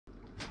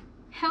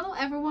Hello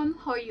everyone,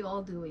 how are you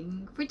all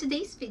doing? For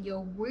today's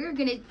video, we're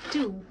gonna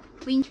do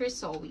winter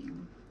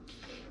sowing.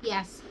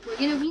 Yes, we're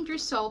gonna winter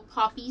sow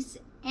poppies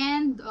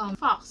and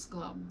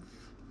foxglove.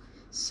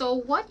 So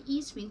what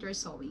is winter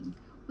sowing?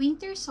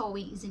 Winter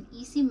sowing is an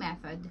easy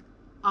method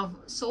of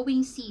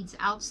sowing seeds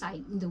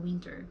outside in the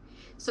winter.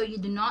 So you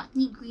do not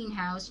need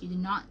greenhouse, you do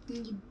not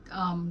need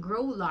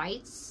grow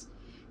lights.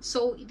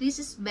 So this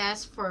is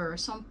best for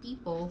some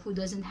people who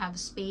doesn't have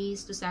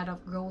space to set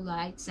up grow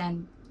lights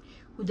and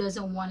who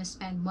doesn't want to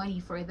spend money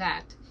for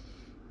that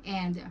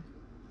and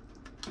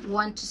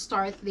want to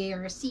start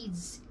their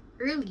seeds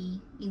early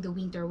in the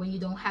winter when you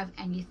don't have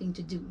anything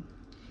to do.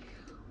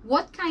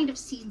 What kind of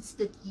seeds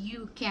that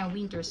you can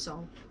winter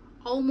sow?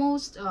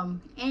 Almost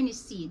any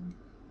seed,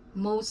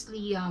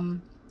 mostly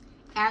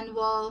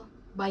annual,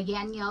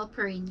 biennial,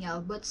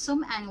 perennial, but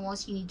some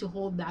annuals you need to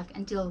hold back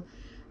until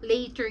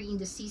later in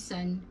the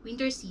season,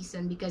 winter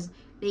season, because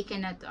they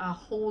cannot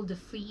hold the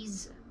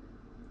freeze,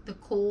 the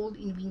cold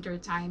in winter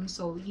time,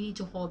 so you need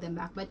to hold them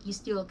back, but you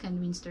still can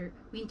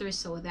winter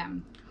sow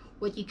them.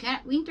 What you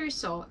can't winter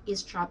sow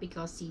is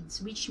tropical seeds,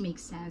 which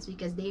makes sense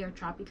because they are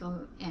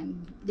tropical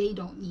and they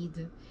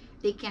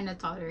cannot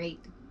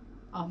tolerate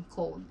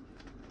cold.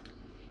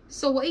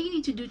 So what you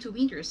need to do to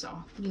winter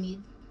sow, you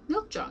need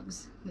milk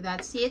jugs,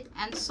 that's it,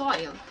 and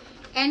soil.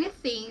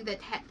 Anything that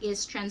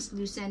is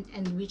translucent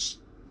and which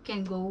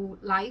can go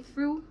light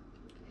through,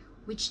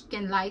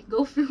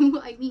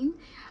 I mean,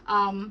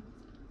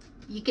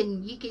 you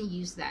can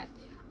use that.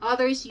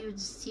 Others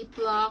use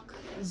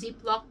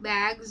Ziploc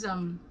bags,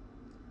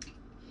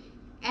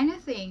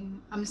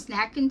 anything,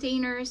 snack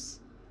containers,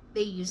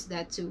 they use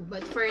that too.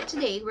 But for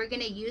today, we're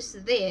gonna use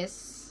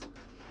this,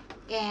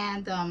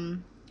 and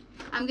I'm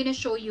gonna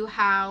show you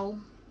how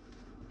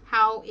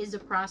is the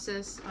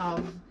process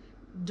of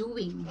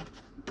doing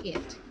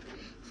it.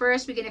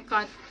 First, we're gonna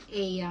cut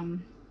a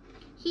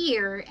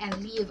here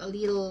and leave a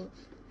little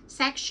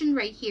section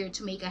right here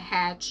to make a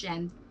hatch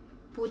and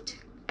put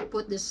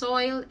the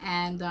soil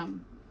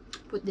and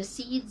put the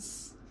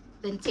seeds,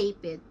 then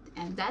tape it,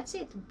 and that's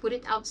it. Put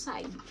it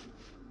outside.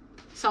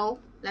 So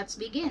let's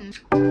begin.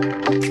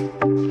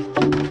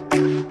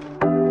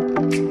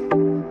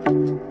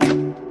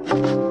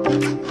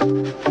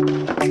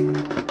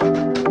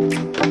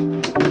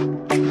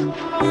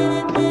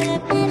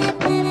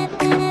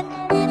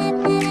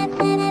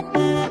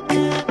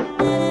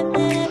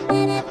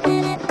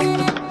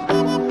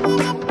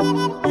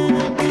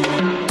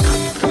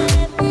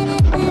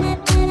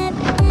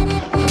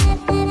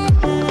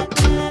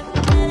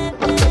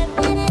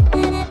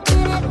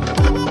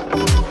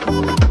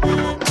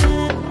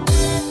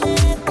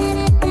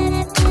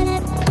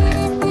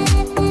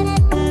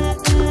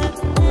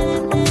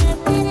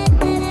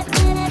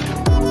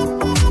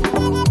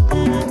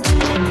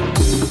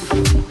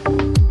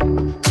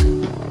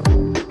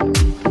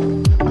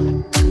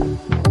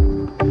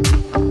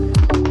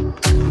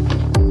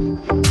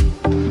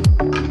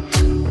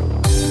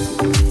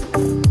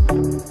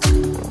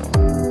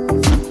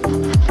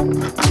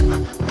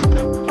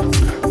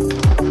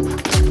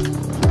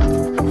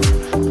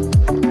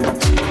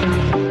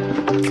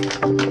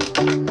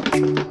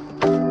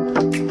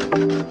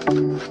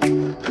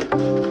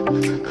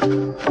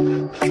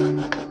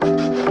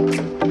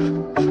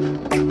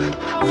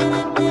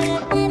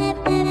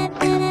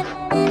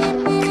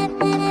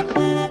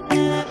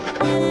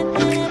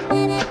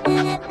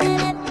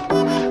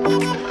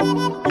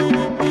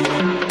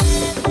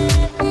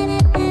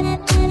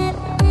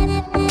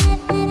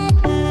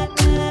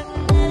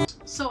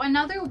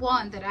 Another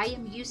one that I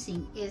am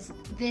using is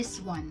this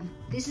one.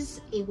 This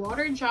is a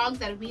water jug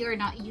that we are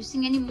not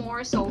using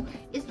anymore, so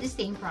it's the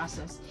same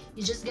process.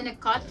 You're just gonna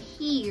cut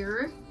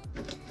here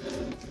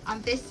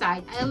on this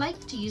side. I like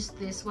to use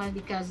this one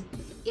because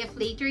if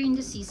later in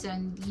the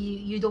season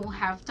you don't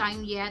have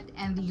time yet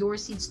and your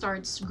seed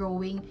starts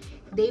growing,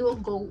 they will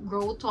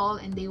grow tall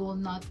and they will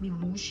not be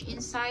mush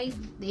inside.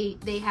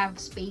 They have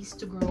space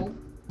to grow.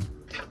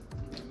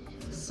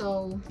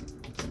 So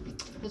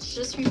let's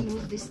just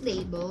remove this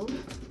label.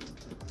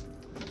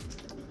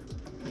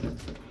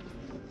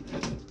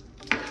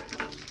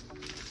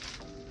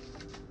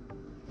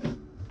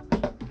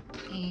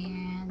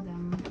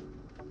 And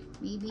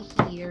maybe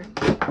here.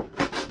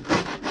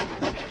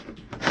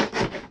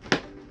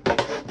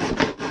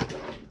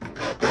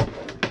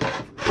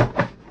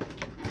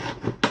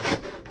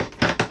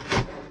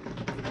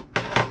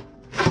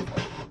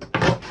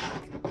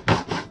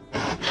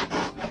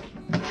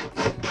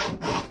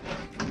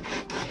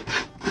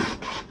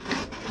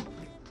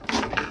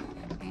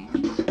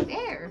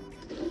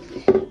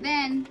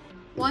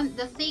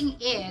 The thing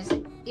is,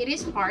 it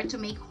is hard to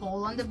make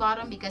hole on the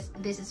bottom because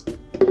this is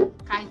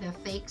kind of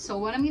thick. So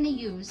what I'm gonna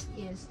use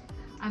is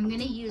I'm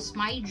gonna use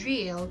my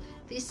drill.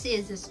 This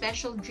is a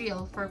special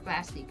drill for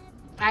plastic.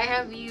 I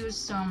have used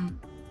some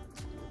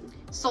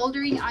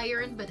soldering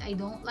iron, but I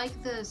don't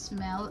like the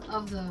smell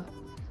of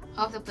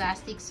the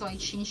plastic, so I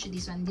changed to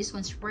this one. This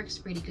one works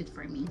pretty good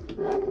for me.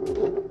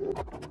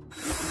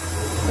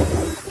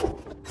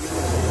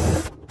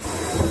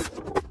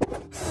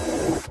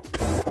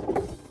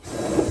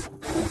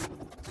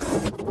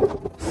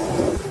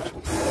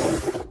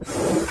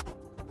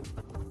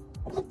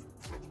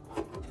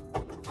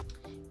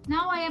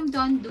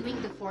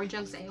 4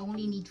 jugs. I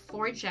only need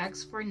 4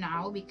 jugs for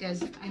now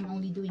because I'm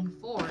only doing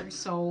 4.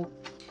 So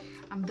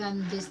I'm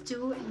done this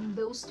 2 and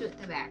those 2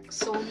 at the back.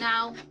 So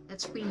now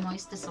let's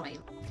pre-moist the soil.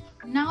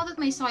 Now that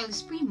my soil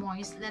is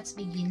pre-moist, let's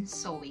begin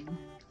sowing.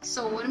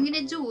 So what I'm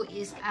gonna do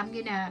is I'm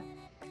gonna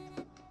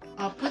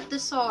put the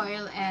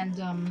soil and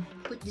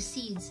put the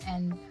seeds,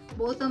 and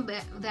both of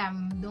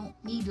them don't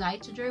need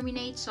light to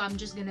germinate, so I'm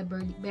just gonna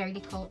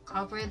barely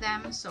cover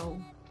them. So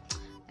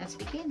let's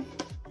begin.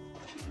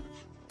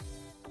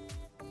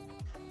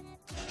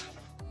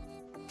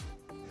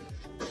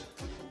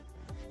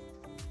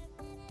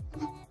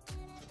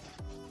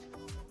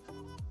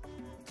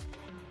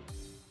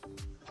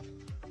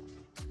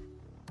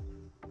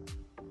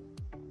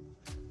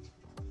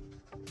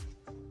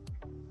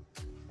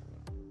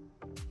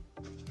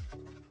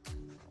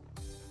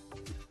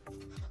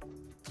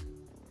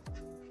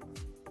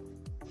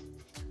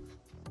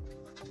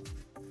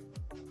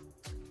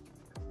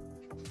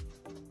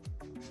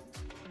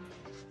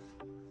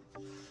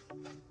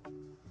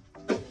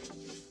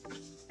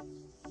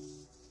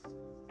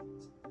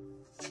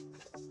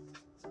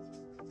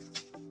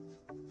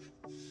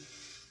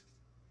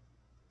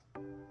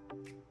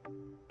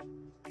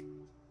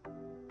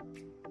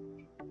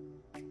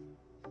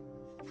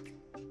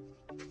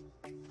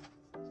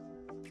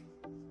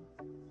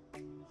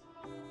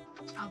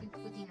 I'll be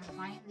putting a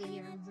fine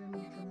layer of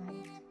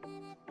vermiculite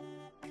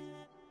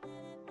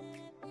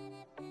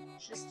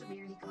just to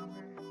barely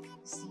cover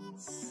the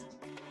seeds.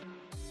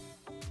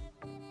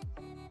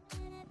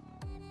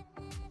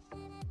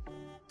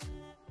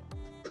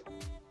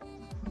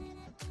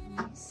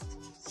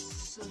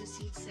 So the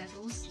seed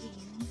settles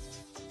in,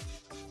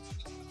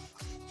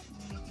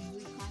 making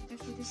good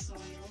contact with the soil.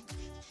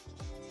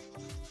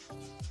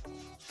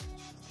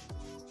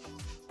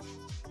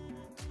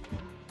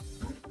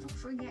 Don't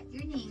forget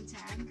your name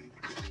tag.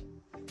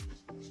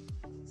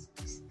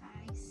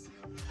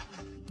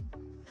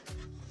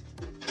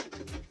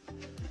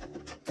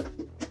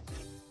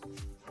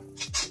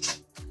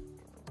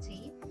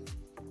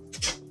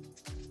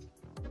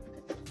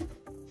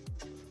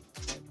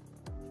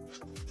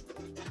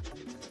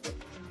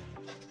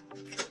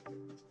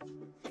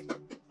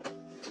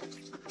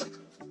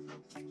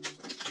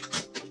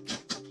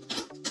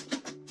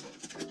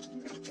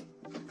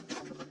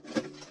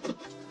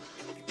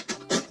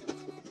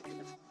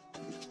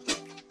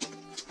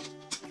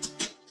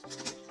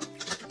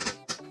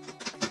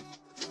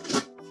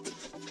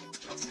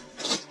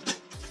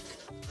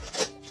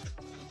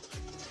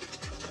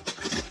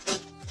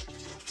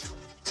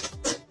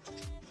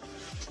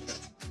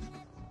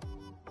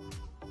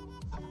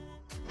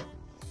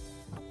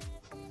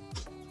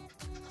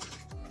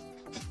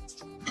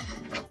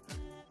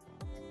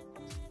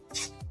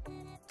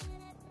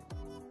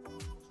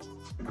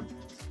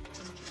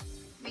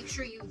 Make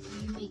sure you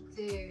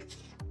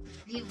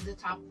leave the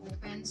top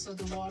open so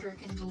the water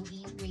can go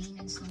in, rain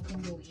and snow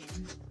can go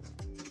in.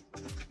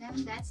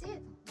 Then that's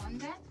it. 1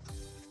 done,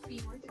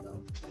 3 more to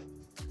go.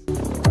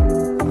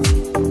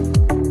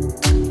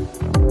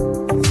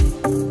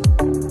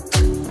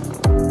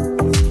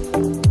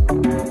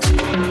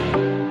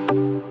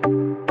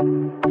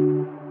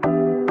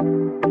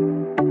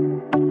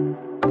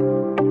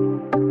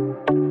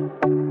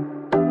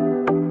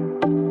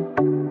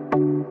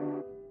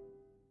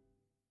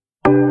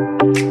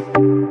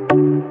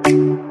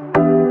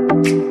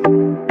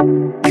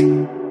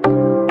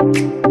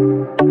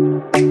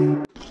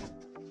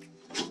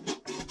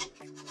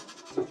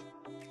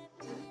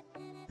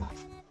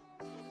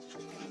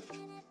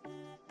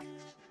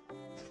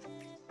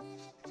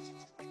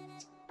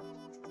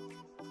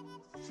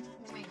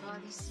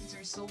 These seeds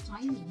are so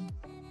tiny.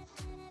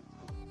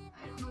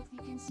 I don't know if you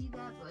can see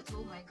that, but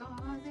oh my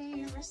god,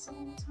 they are so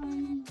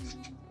tiny.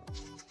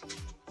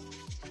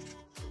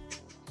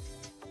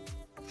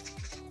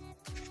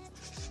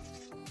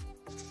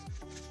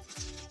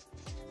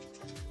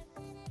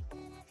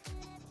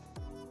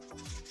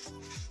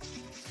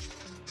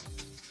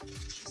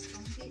 Just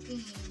don't get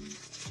in.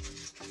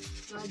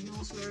 God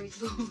knows where it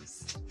goes.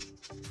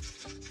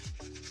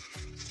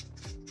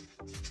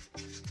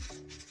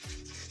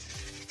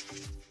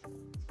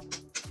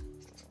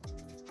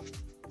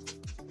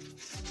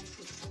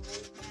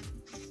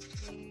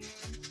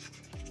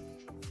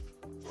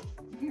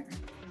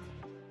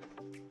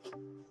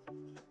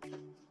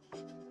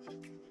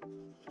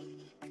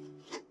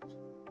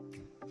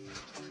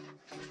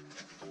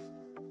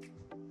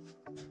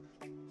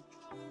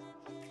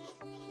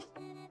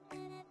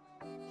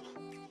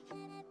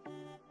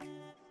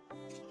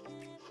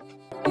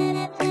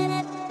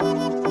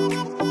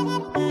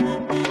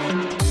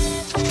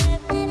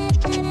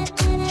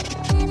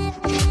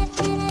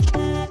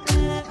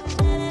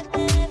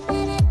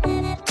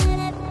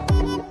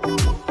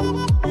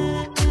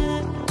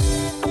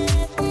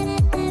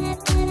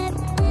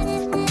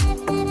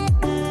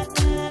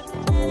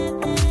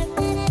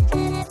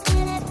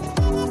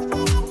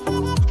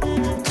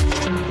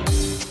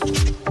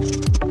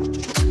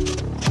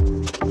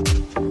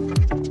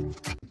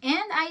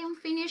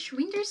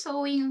 Winter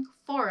sowing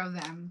 4 of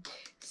them.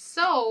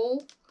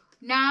 So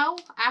now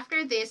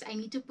after this, I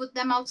need to put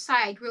them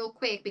outside real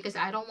quick because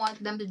I don't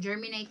want them to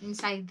germinate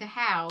inside the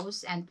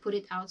house and put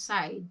it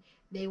outside.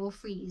 They will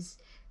freeze.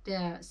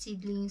 The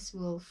seedlings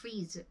will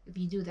freeze if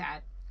you do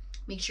that.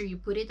 Make sure you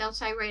put it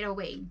outside right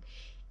away.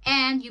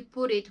 And you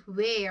put it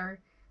where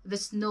the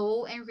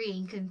snow and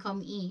rain can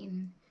come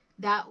in.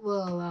 That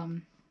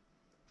will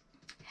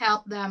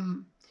help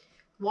them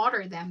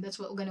water them. That's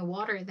what we're going to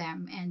water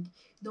them. And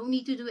don't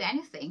need to do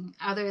anything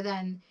other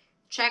than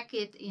check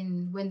it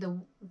in when the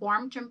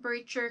warm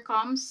temperature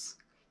comes.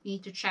 You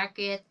need to check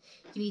it.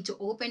 You need to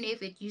open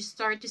it. If you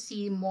start to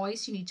see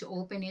moist, you need to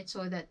open it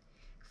so that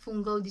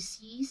fungal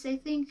disease, I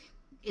think,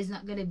 is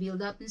not going to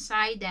build up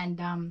inside.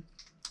 And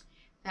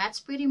that's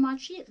pretty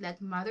much it. Let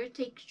mother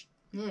take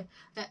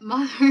that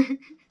mother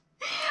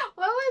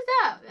what was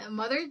that?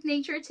 Mother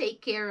nature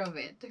take care of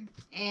it.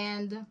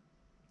 And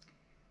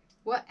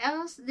what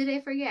else did I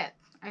forget?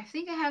 I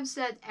think I have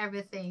said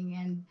everything,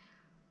 and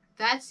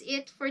that's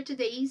it for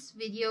today's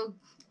video,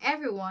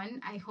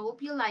 everyone. I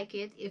hope you like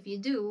it. If you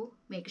do,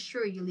 make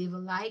sure you leave a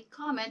like,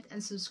 comment,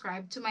 and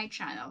subscribe to my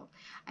channel.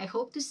 I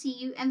hope to see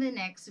you in the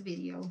next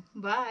video.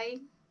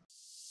 Bye!